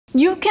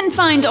You can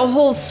find a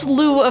whole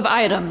slew of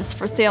items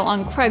for sale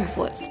on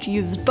Craigslist.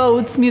 Used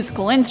boats,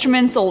 musical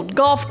instruments, old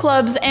golf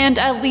clubs, and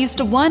at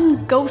least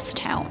one ghost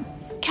town.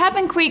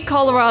 Cabin Creek,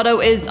 Colorado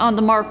is on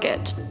the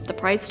market. The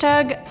price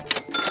tag?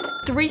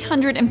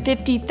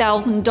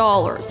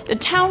 $350,000. The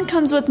town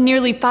comes with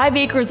nearly 5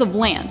 acres of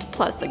land,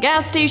 plus a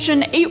gas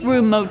station,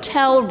 8-room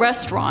motel,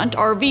 restaurant,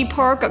 RV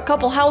park, a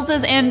couple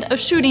houses, and a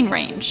shooting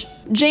range.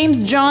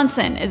 James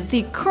Johnson is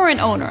the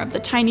current owner of the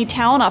tiny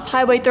town off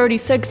Highway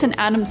 36 in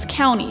Adams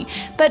County,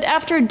 but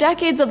after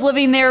decades of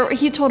living there,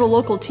 he told a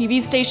local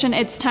TV station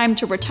it's time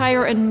to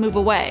retire and move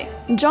away.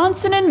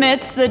 Johnson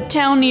admits the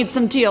town needs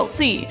some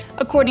TLC.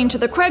 According to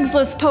the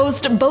Craigslist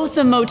post, both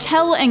the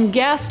motel and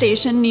gas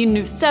station need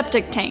new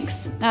septic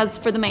tanks. As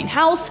for the main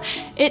house,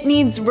 it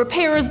needs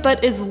repairs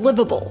but is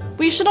livable.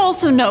 We should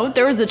also note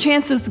there is a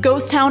chance this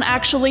ghost town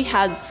actually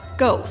has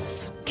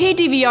ghosts.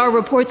 KDVR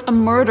reports a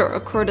murder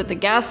occurred at the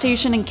gas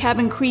station in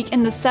Cabin Creek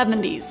in the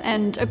 70s,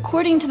 and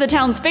according to the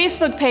town's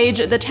Facebook page,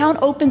 the town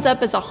opens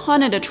up as a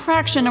haunted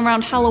attraction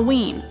around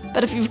Halloween.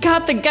 But if you've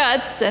got the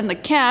guts and the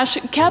cash,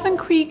 Cabin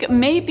Creek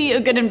may be a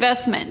good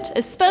investment,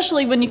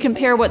 especially when you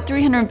compare what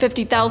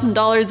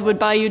 $350,000 would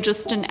buy you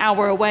just an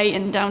hour away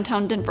in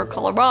downtown Denver,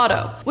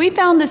 Colorado. We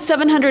found this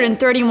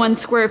 731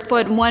 square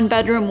foot,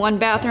 1-bedroom,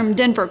 1-bathroom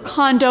Denver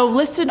condo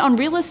listed on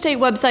real estate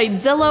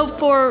website Zillow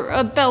for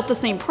about the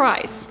same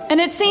price. And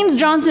it seems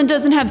Johnson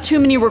doesn't have too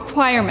many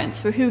requirements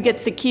for who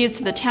gets the keys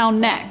to the town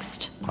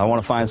next. I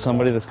want to find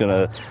somebody that's going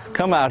to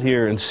come out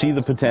here and see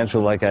the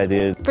potential like I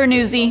did. For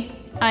Newsy,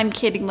 I'm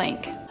Katie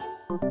Link.